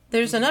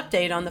There's an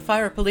update on the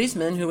fire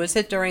policeman who was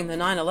hit during the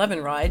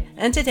 9/11 ride,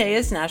 and today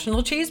is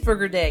National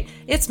Cheeseburger Day.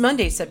 It's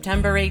Monday,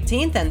 September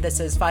 18th, and this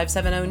is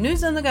 570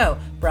 News on the Go,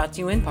 brought to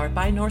you in part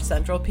by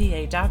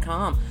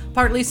NorthCentralPA.com.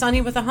 Partly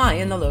sunny with a high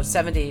in the low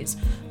 70s.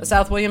 The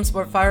South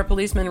Williamsport fire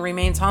policeman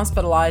remains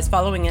hospitalized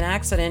following an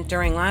accident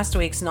during last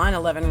week's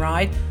 9/11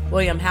 ride.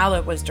 William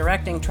Hallett was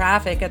directing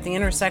traffic at the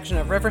intersection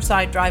of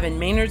Riverside Drive and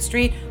Maynard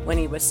Street when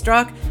he was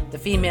struck. The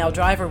female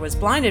driver was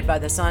blinded by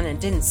the sun and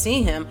didn't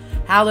see him.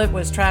 Hallett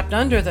was trapped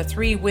under the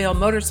three-wheel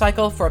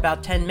motorcycle for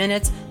about 10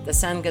 minutes. The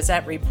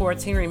Sun-Gazette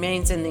reports he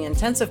remains in the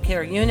intensive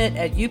care unit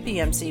at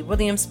UPMC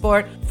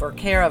Williamsport for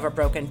care of a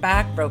broken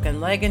back,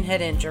 broken leg, and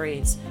head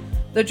injuries.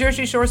 The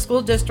Jersey Shore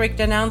School District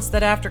announced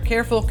that after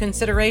careful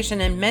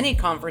consideration and many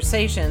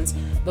conversations,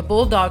 the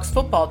Bulldogs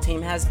football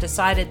team has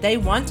decided they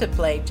want to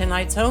play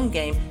tonight's home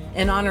game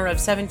in honor of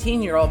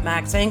 17-year-old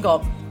Max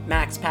Engel.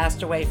 Max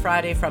passed away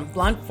Friday from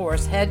blunt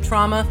force head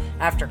trauma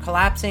after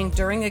collapsing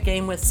during a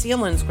game with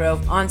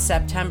Selinsgrove on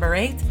September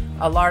 8th.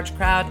 A large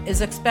crowd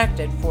is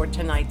expected for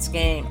tonight's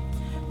game.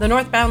 The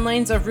northbound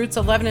lanes of routes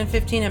 11 and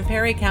 15 in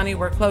Perry County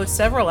were closed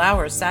several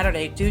hours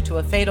Saturday due to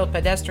a fatal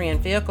pedestrian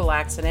vehicle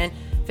accident.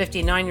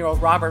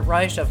 59-year-old Robert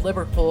Reich of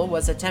Liverpool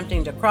was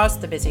attempting to cross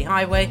the busy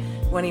highway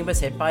when he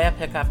was hit by a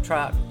pickup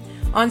truck.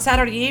 On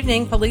Saturday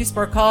evening, police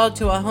were called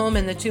to a home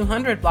in the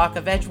 200 block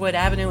of Edgewood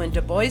Avenue in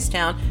Du Bois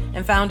Town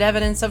and found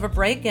evidence of a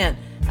break-in.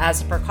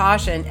 As a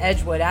precaution,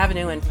 Edgewood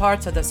Avenue and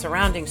parts of the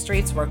surrounding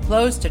streets were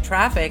closed to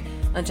traffic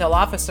until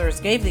officers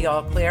gave the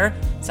all-clear.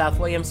 South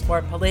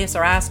Williamsport police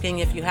are asking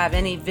if you have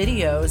any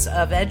videos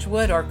of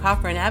Edgewood or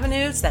Cochrane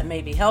Avenues that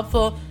may be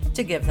helpful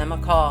to give them a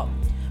call.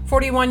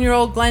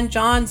 41-year-old Glenn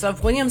Johns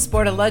of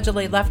Williamsport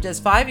allegedly left his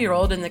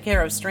 5-year-old in the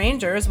care of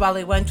strangers while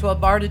he went to a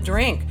bar to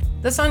drink.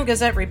 The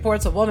Sun-Gazette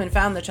reports a woman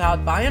found the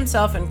child by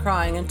himself and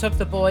crying and took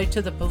the boy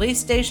to the police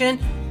station.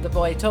 The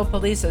boy told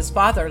police his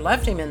father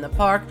left him in the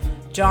park.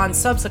 John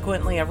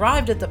subsequently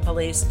arrived at the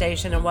police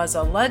station and was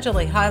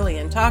allegedly highly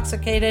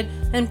intoxicated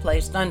and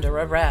placed under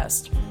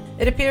arrest.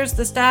 It appears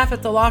the staff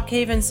at the Lock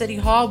Haven City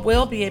Hall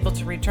will be able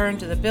to return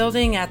to the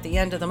building at the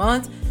end of the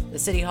month. The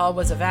City Hall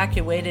was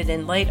evacuated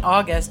in late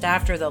August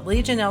after the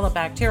Legionella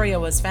bacteria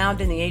was found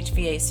in the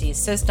HVAC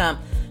system.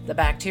 The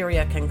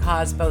bacteria can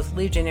cause both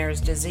Legionnaire's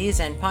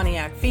disease and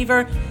Pontiac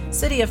fever.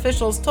 City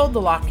officials told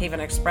the Lock Haven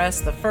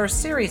Express the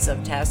first series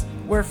of tests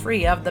were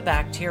free of the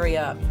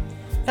bacteria.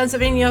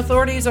 Pennsylvania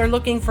authorities are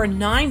looking for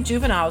 9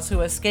 juveniles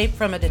who escaped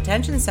from a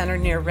detention center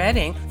near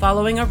Reading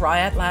following a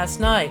riot last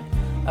night.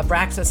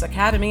 Abraxas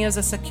Academy is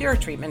a secure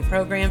treatment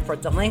program for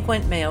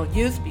delinquent male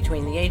youth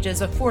between the ages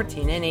of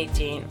 14 and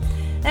 18.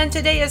 And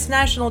today is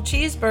National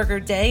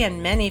Cheeseburger Day,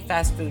 and many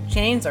fast food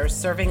chains are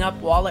serving up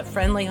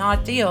wallet-friendly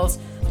hot deals.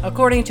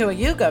 According to a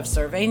YouGov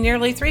survey,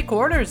 nearly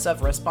 3/4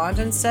 of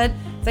respondents said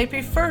they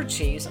prefer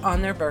cheese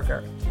on their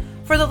burger.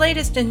 For the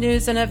latest in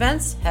news and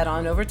events, head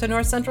on over to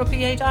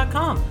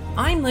NorthCentralPA.com.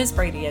 I'm Liz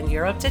Brady, and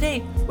you're up to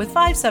date with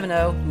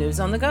 570 News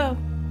on the Go.